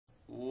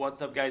What's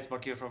up, guys?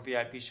 Mark here from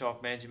VIP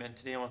Shop Management.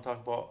 Today I want to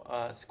talk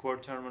about Square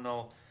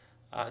Terminal.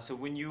 So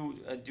when you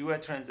do a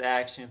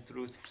transaction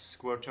through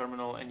Square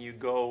Terminal and you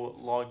go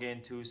log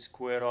into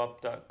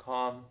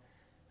squareup.com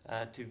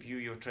to view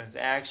your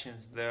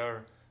transactions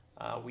there,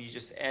 we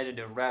just added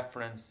a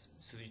reference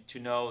to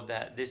know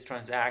that this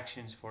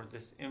transaction is for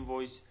this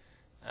invoice.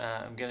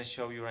 I'm going to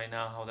show you right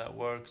now how that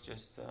works.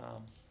 Just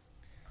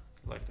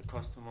select the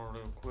customer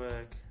real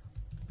quick.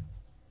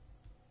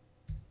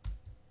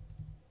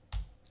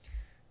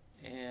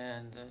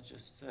 And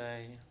just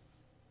say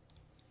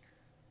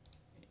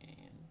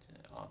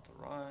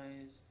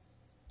authorize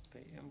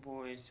pay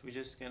invoice. We're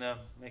just gonna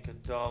make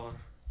 $1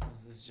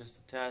 since this is just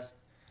a test.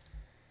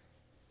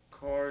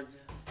 Card,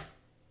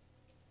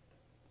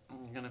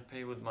 I'm gonna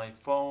pay with my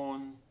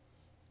phone,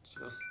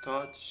 just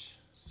touch,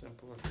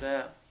 simple as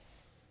that.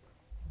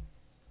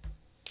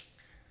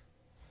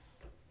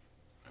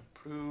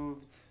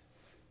 Approved,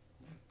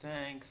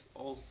 thanks,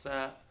 all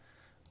set.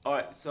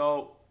 Alright,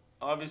 so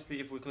obviously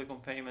if we click on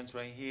payments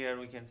right here,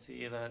 we can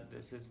see that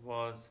that's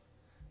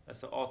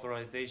the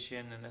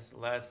authorization and that's the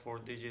last 4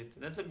 digits.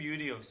 That's the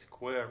beauty of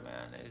Square,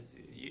 man, is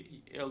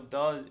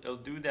it'll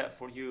do that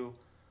for you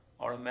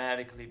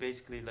automatically.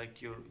 Basically,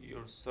 like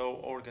you're so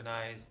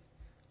organized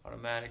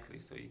automatically,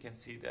 so you can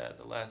see that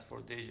the last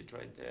 4 digits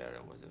right there,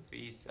 it was a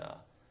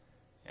Visa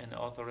and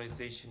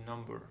authorization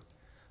number.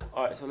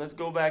 Alright, so let's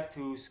go back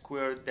to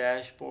Square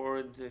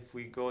dashboard. If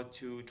we go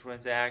to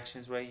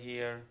transactions right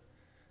here,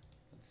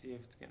 let's see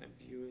if it's gonna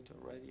view it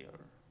already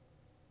or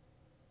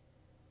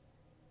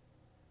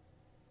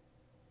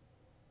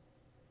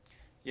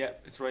yeah,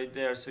 it's right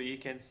there. So you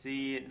can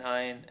see at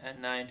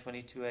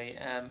 9:22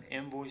 a.m.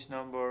 invoice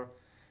number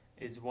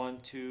is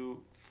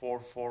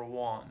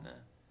 12441.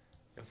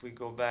 If we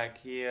go back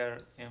here,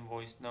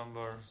 invoice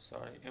number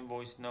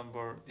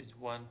is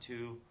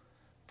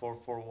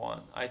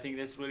 12441. I think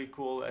that's really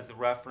cool as a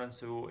reference.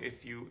 So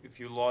if you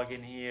log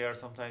in here,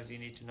 sometimes you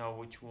need to know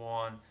which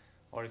one,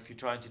 or if you're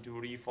trying to do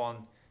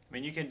refund. I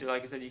mean, you can do,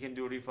 like I said, you can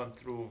do refund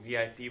through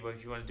VIP, but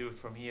if you want to do it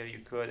from here, you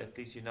could. At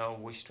least you know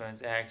which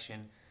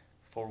transaction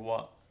for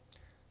what.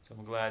 So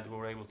I'm glad we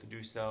were able to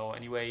do so.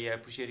 Anyway, I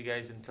appreciate you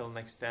guys. Until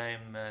next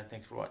time,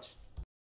 thanks for watching.